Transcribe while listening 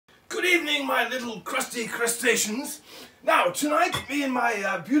evening, my little crusty crustaceans. Now, tonight, me and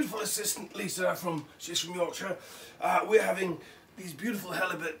my beautiful assistant Lisa, she's from Yorkshire, we're having these beautiful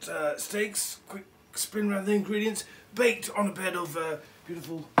halibut steaks, quick spin around the ingredients, baked on a bed of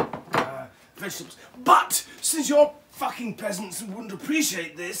beautiful vegetables. But, since you're fucking peasants and wouldn't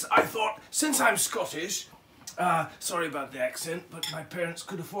appreciate this, I thought, since I'm Scottish, sorry about the accent, but my parents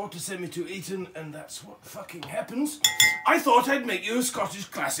could afford to send me to Eton, and that's what fucking happens. I thought I'd make you a Scottish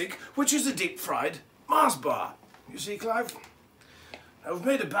classic, which is a deep-fried Mars bar. You see, Clive? Now, we've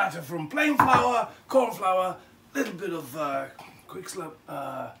made a batter from plain flour, corn flour, a little bit of quick slurp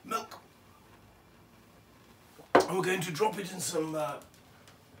milk. And we're going to drop it in some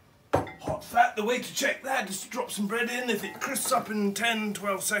hot fat. The way to check that is to drop some bread in. If it crisps up in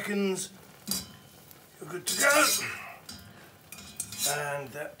 10-12 seconds, you're good to go. And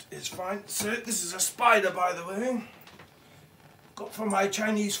that is fine. So this is a spider, by the way. Got from my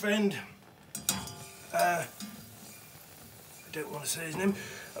Chinese friend. I don't want to say his name.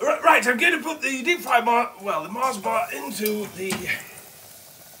 Right, I'm going to put the deep fried the Mars bar into the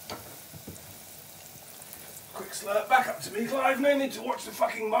quick slurp. Back up to me, Clive. No need to watch the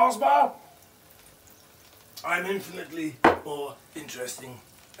fucking Mars bar. I'm infinitely more interesting,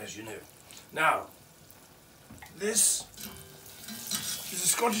 as you know. Now, this is a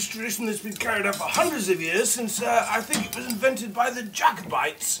Scottish tradition that's been carried out for hundreds of years, since I think it was invented by the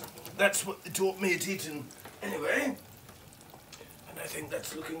Jacobites. That's what they taught me at Eton, anyway. And I think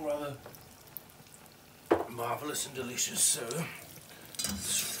that's looking rather marvellous and delicious, so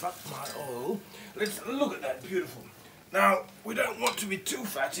let's fuck my oil. Let's look at that, beautiful. Now, we don't want to be too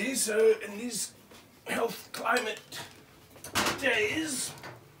fatty, so in these health climate days,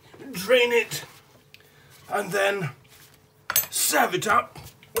 drain it and then serve it up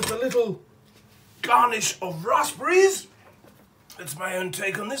with a little garnish of raspberries. That's my own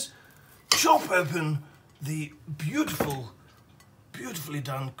take on this. Chop open the beautifully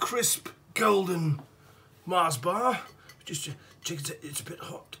done, crisp, golden Mars bar. Just check it's a bit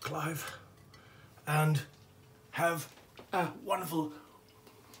hot, Clive. And have a wonderful...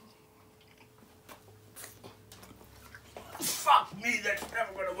 Fuck me, that's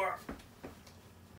never gonna work.